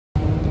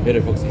Hey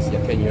there folks, it's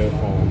Yat Kean here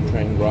from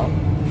Trend Ground.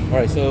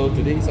 Alright, so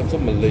today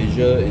Samsung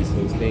Malaysia is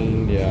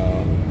hosting their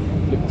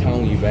Flip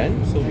Town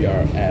event. So we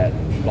are at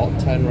lot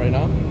 10 right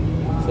now.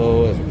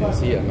 So as you can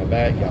see at my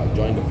back,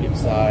 join the flip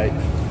side.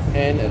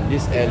 And at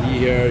this alley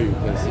here, you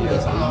can see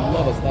there's a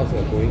lot of stuff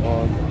that's going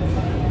on.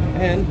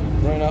 And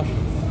right now,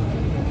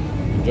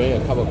 enjoying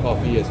a cup of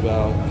coffee as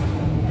well.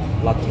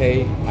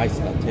 Latte,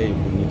 iced latte if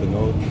you need to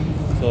know.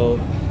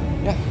 So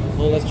yeah,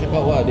 so let's check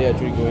out what are they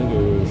actually going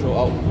to show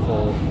out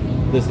for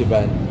this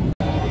event.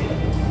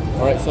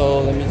 Alright, so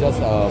let me just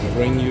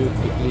bring you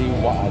quickly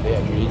what are they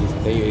actually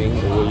displaying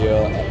over here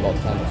at lot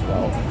 10 as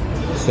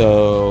well.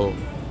 So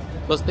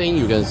first thing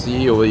you can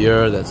see over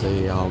here, there's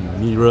a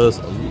mirrors,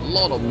 a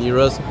lot of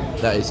mirrors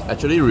that is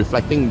actually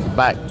reflecting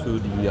back to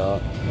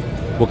the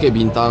Bukit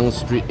Bintang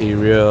street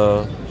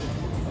area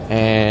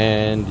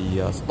and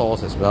the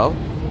stores as well.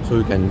 So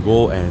you can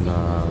go and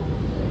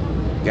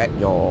get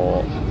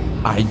your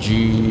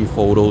IG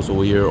photos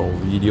over here, or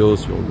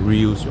videos, your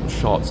reels, your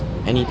shorts,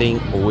 anything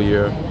over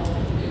here.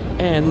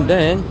 And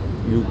then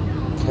you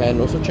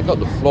can also check out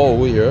the floor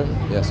over here.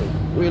 There's a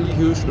really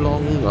huge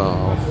long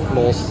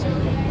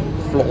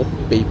floor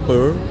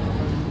paper,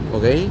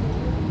 okay,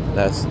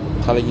 that's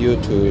telling you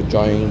to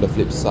join the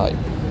flip side.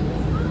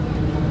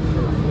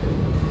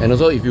 And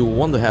also if you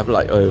want to have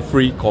like a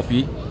free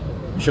coffee,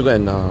 you should go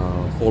and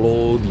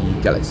follow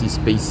the Galaxy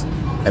Space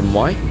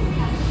MY.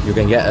 You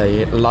can get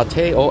a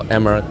latte or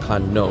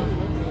Americano.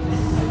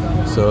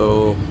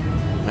 So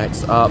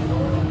next up,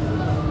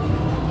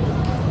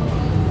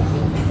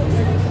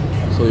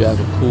 so you have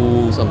a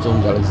cool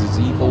Samsung Galaxy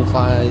Z Fold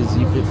 5,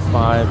 Z Flip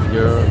 5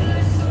 here,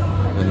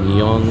 the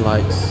neon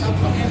lights,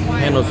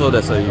 and also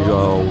there's a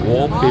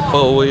wallpaper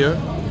over here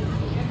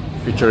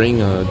featuring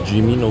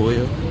Jimin over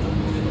here.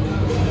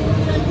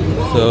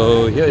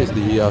 So here is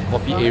the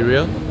coffee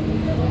area,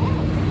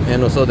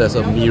 and also there's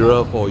a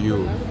mirror for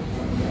you.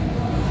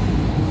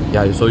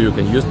 Yeah, so you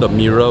can use the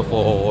mirror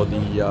for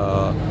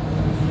the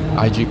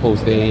IG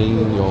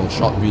posting, your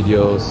short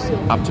videos,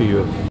 up to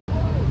you.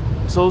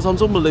 So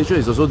Samsung Malaysia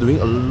is also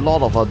doing a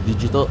lot of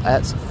digital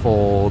ads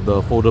for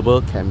the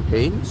foldable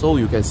campaign. So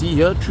you can see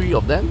here 3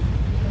 of them.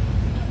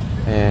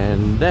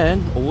 And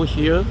then over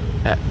here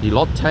at the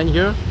lot 10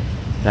 here,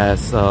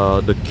 there's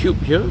the cube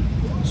here.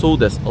 So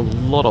there's a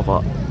lot of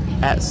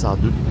ads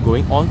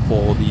going on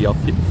for the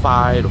Flip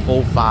 5, the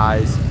Fold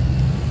 5s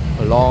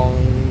along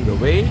the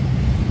way.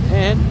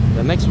 And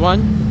the next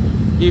one,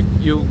 if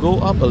you go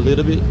up a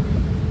little bit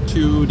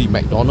to the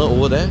McDonald's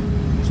over there,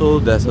 so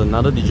there's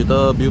another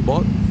digital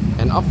billboard,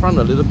 and up front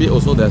a little bit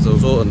also there's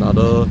also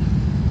another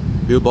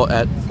billboard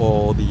ad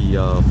for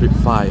the Flip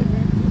 5.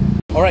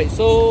 Alright,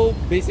 so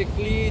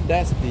basically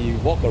that's the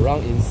walk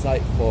around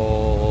inside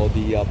for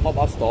the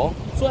pop-up store.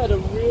 So at the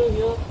rear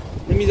here,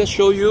 let me just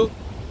show you,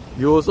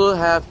 you also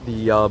have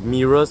the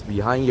mirrors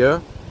behind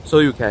here, so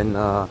you can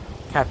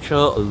capture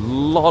a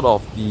lot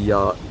of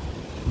the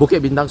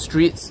Bukit Bintang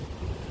streets,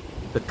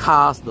 the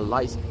cars, the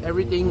lights,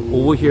 everything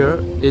over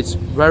here. It's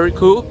very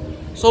cool.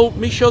 So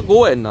make sure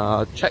go and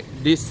check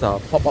this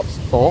pop-up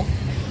store.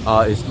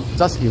 It's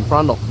just in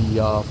front of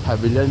the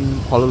Pavilion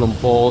Kuala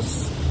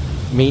Lumpur's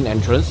main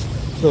entrance.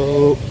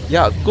 So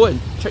yeah, go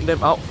and check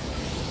them out.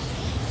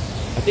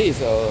 I think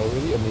it's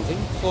really amazing.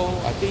 So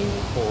I think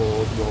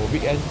for your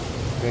weekend,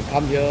 you can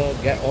come here,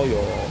 get all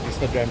your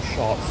Instagram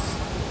shots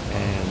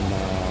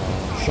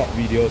and short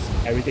videos,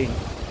 everything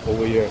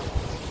over here.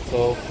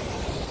 So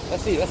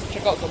let's see, let's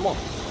check out some more.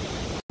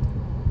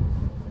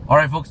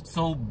 Alright folks,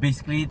 so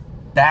basically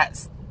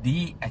that's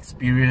the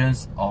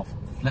experience of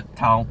Flip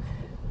Town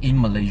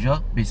in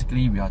Malaysia.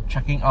 Basically we are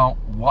checking out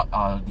what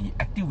are the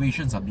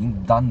activations are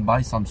being done by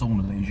Samsung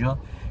Malaysia,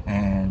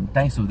 and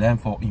thanks to them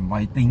for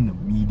inviting the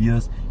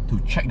medias to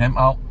check them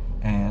out.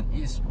 And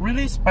it's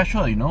really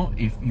special, you know,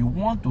 if you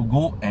want to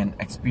go and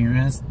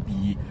experience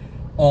the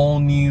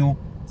all new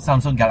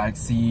Samsung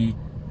Galaxy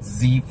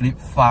Z Flip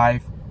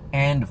 5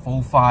 and the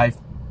Fold 5,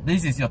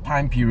 this is your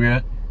time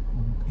period.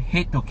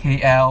 Head to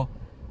KL,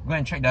 go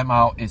and check them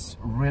out. It's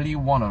really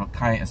one of a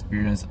kind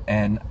experience,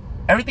 and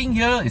everything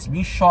here is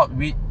being shot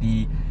with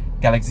the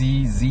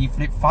Galaxy Z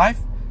Flip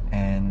 5.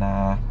 And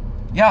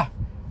yeah,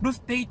 do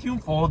stay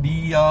tuned for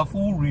the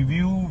full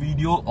review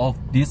video of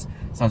this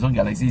Samsung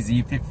Galaxy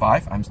Z Flip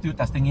 5. I'm still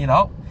testing it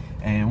out.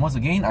 And once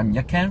again, I'm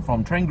Yat Kean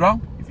from Trend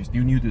Ground. If you're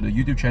still new to the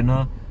YouTube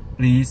channel,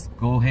 please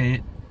go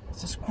ahead,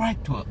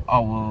 subscribe to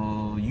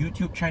our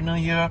YouTube channel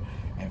here,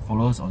 and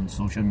follow us on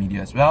social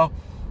media as well.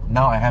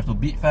 Now I have to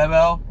bid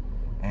farewell,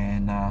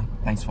 and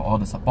thanks for all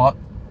the support.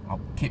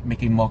 I'll keep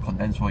making more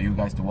contents for you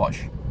guys to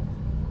watch.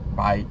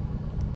 Bye.